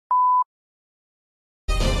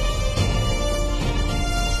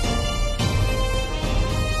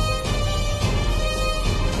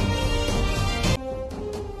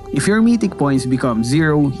If your Mythic points become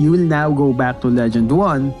 0, you will now go back to Legend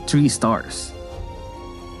 1, 3 stars.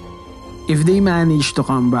 If they manage to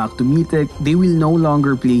come back to Mythic, they will no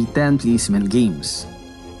longer play 10 placement games.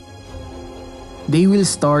 They will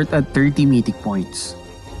start at 30 Mythic points.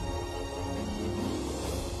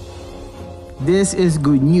 This is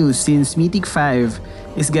good news since Mythic 5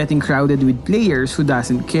 is getting crowded with players who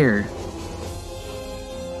doesn't care.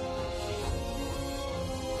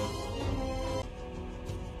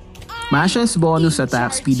 Masha's bonus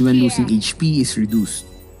attack speed when losing HP is reduced.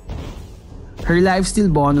 Her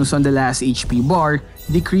lifesteal bonus on the last HP bar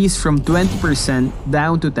decreased from 20%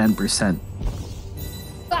 down to 10%.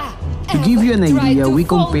 To give you an idea, we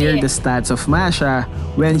compare the stats of Masha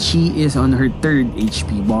when she is on her 3rd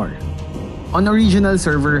HP bar. On original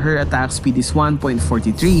server, her attack speed is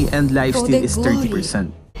 1.43 and lifesteal is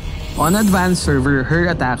 30%. On advanced server, her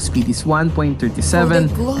attack speed is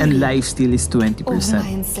 1.37 and lifesteal is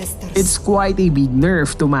 20%. It's quite a big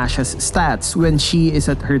nerf to Masha's stats when she is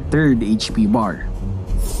at her 3rd HP bar.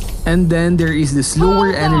 And then there is the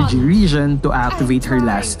slower energy region to activate her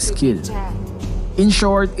last skill. In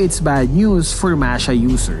short, it's bad news for Masha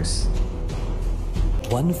users.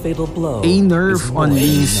 One fatal blow. A nerf on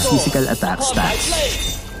Ling's physical attack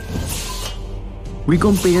stats. We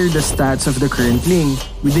compare the stats of the current Ling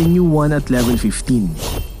with the new one at level 15.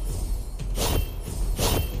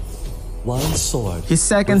 One sword. His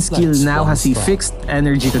second skill now has a fixed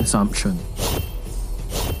energy consumption.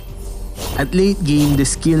 At late game, the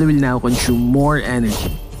skill will now consume more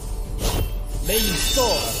energy.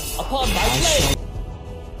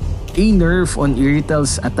 A nerf on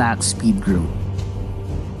Irrital's attack speed growth.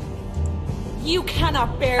 You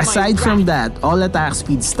cannot bear Aside from that, all attack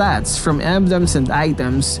speed stats from emblems and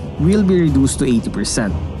items will be reduced to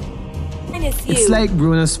 80%. It's like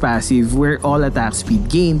Bruno's passive where all attack speed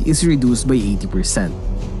gained is reduced by 80%.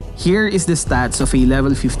 Here is the stats of a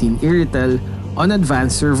level 15 Irrital on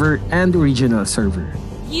advanced server and original server.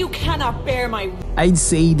 You cannot bear my... I'd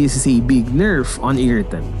say this is a big nerf on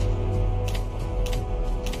Irrital.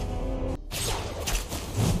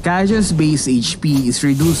 Kaja's base HP is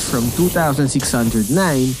reduced from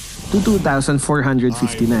 2,609 to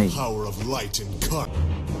 2,459.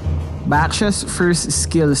 Baxia's first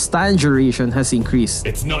skill stun duration has increased.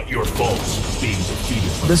 It's not your fault being defeated.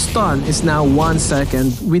 The stun is now 1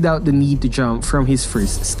 second without the need to jump from his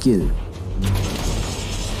first skill.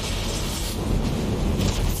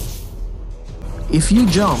 If you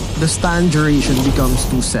jump, the stun duration becomes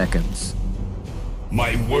 2 seconds.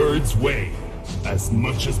 My words weigh as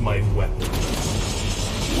much as my weapon.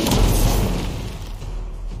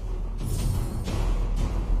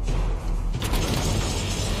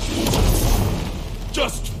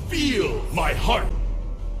 Just feel my heart.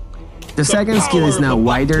 The second skill is now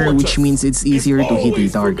wider, which means it's easier to hit a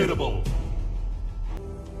target.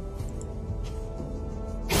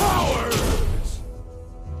 Cowards!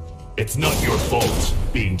 It's not your fault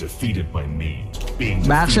being defeated by me.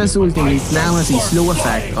 Baxia's ultimate now has a slow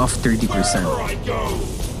effect of 30%.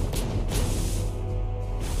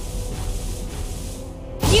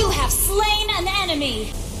 You have slain an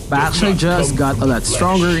enemy! Baxia just got a lot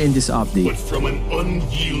stronger in this update. But from an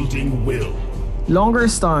unyielding will. Longer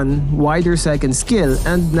stun, wider second skill,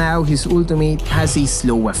 and now his ultimate has a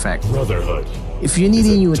slow effect. Brotherhood. If you need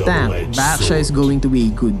a new tank, Baxia is going to be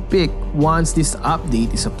a good pick once this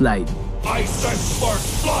update is applied. Ice and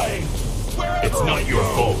sparks flying! It's not your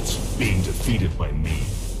fault being defeated by me.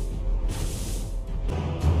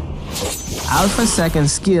 Alpha's second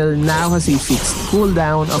skill now has a fixed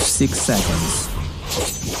cooldown of 6 seconds.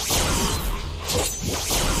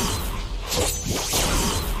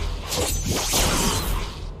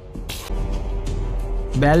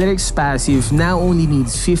 Belerick's passive now only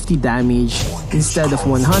needs 50 damage instead of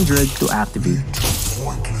 100 to activate.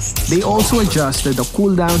 They also adjusted the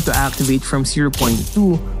cooldown to activate from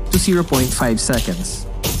 0.2 to 0.5 seconds.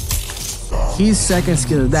 His second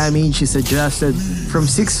skill damage is adjusted from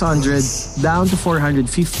 600 down to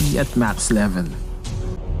 450 at max level.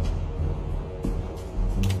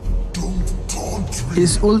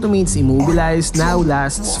 His ultimate's Immobilize now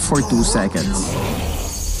lasts for 2 seconds.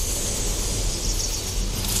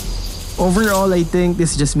 Overall, I think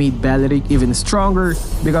this just made Belerick even stronger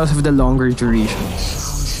because of the longer duration.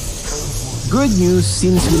 Good news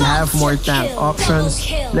since we'll have more tank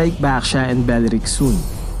options like Baxia and Belerick soon.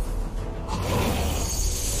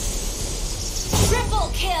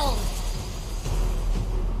 Triple kill!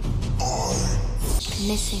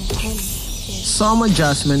 Some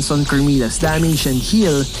adjustments on Carmilla's damage and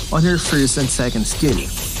heal on her first and second skill.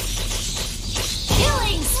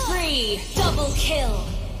 Killing spree! Double kill!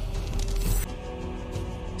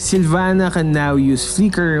 Silvanna can now use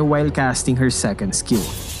Flicker while casting her second skill.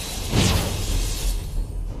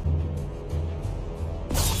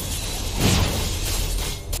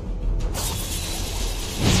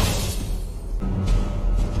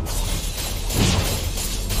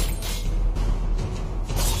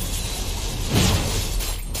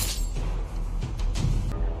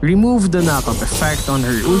 Remove the knockup effect on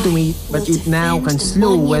her ultimate, but it now can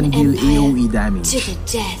slow when deal AoE damage. To the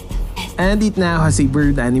death. And it now has a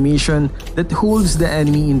bird animation that holds the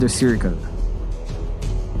enemy in the circle.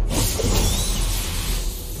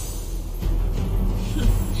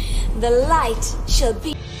 The light shall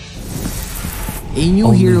be. A new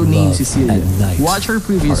Only hero named love Cecilion. and night Watch our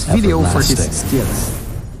previous are video for his everlasting. skills.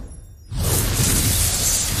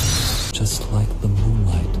 Just like the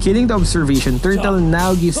moonlight. Killing the observation turtle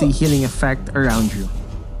now gives a healing effect around you.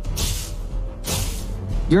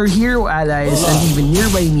 Your hero allies and even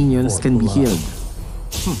nearby minions can be healed.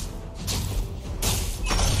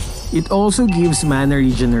 It also gives mana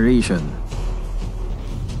regeneration.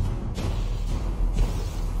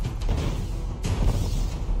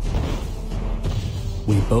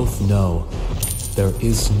 We both know there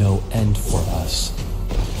is no end for us.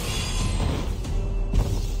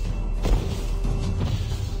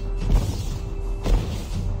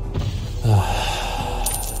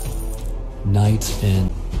 Night in.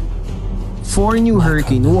 4 new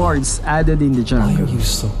hurricane wards added in the Why are jungle. you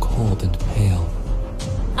so cold and pale?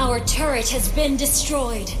 Our turret has been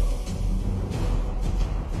destroyed.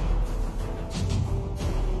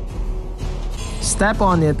 Step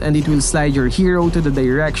on it and it will slide your hero to the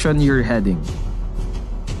direction you're heading.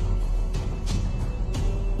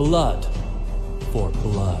 Blood for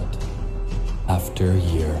blood. After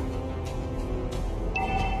year.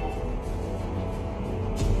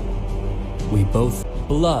 We both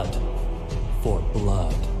blood for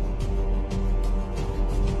blood.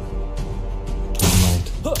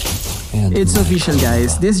 And It's my official,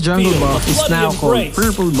 guys. Kaja. This jungle Feel buff the is bloody now called embrace.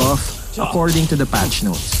 purple buff according to the patch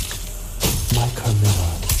notes. My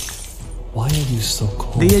Carmilla, why are you so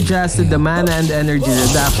cold? They and adjusted the pale? mana and energy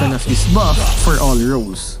reduction of this buff for all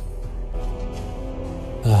roles.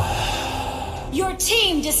 Your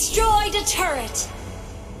team destroyed a turret.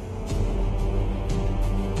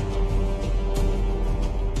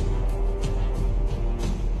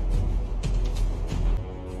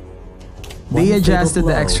 They One adjusted fatal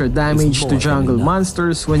the blow extra is damage more to than jungle enough.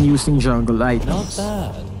 monsters when using jungle Not items.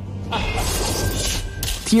 bad.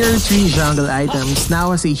 Tier 3 jungle items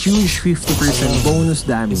now has a huge 50% bonus Is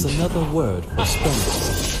damage. another word for splendid.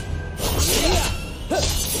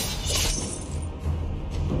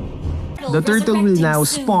 The turtle will now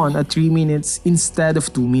spawn at 3 minutes instead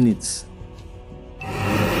of 2 minutes.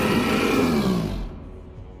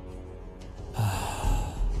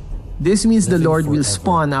 This means the Living Lord will forever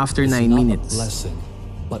spawn after is 9 not minutes. a blessing,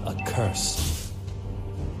 but a curse.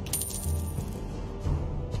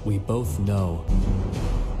 We both know.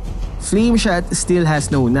 Flameshot still has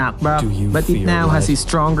no knockback, Do you but it fear now has a red?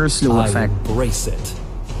 stronger slow I effect. embrace it.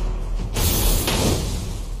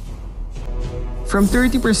 From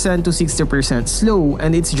 30% to 60% slow,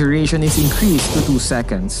 and its duration is increased to 2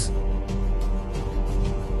 seconds.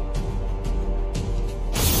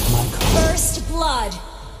 My First blood.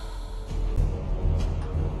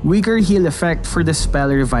 Weaker heal effect for the spell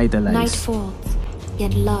Night Revitalize. falls,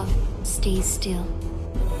 yet love stays still.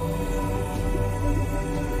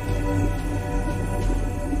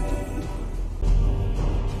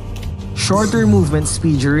 Shorter movement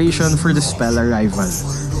speed duration for the spell Arrival.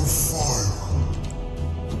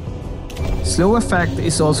 Slow effect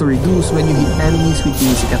is also reduced when you hit enemies with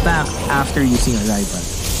basic attack after using Arrival.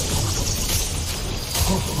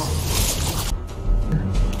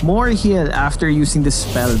 More heal after using the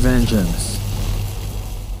spell Vengeance.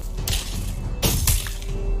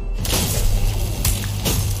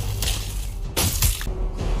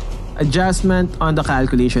 Adjustment on the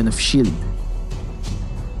calculation of shield.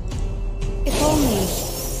 If only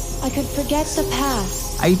I could forget the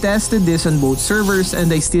past. I tested this on both servers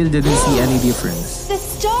and I still didn't see any difference. The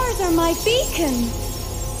stars are my beacon.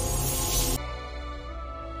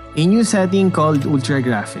 A new setting called Ultra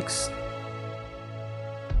Graphics.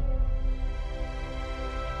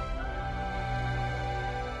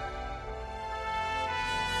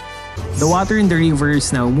 The water in the river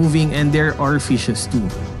is now moving and there are fishes too.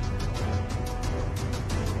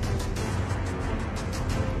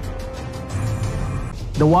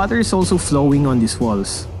 The water is also flowing on these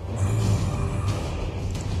walls.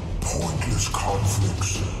 Pointless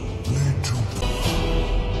conflicts lead to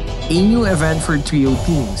A new event for trio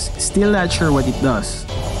teams, still not sure what it does.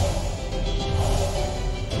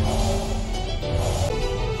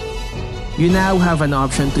 You now have an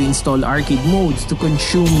option to install arcade modes to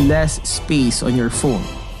consume less space on your phone.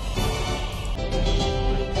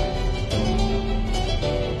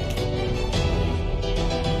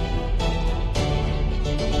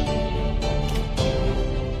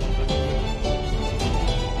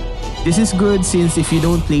 This is good since if you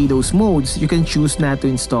don't play those modes, you can choose not to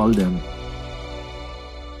install them.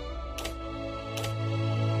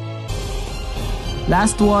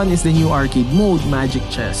 Last one is the new arcade mode, Magic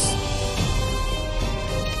Chess.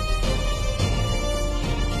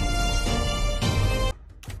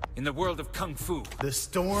 In the world of Kung Fu, the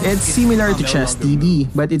storm it's similar to Chess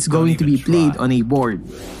TD, but it's going to be played on a board.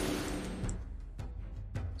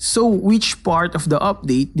 So, which part of the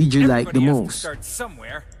update did you like the most?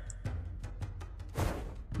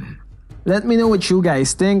 Let me know what you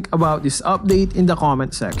guys think about this update in the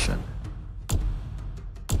comment section.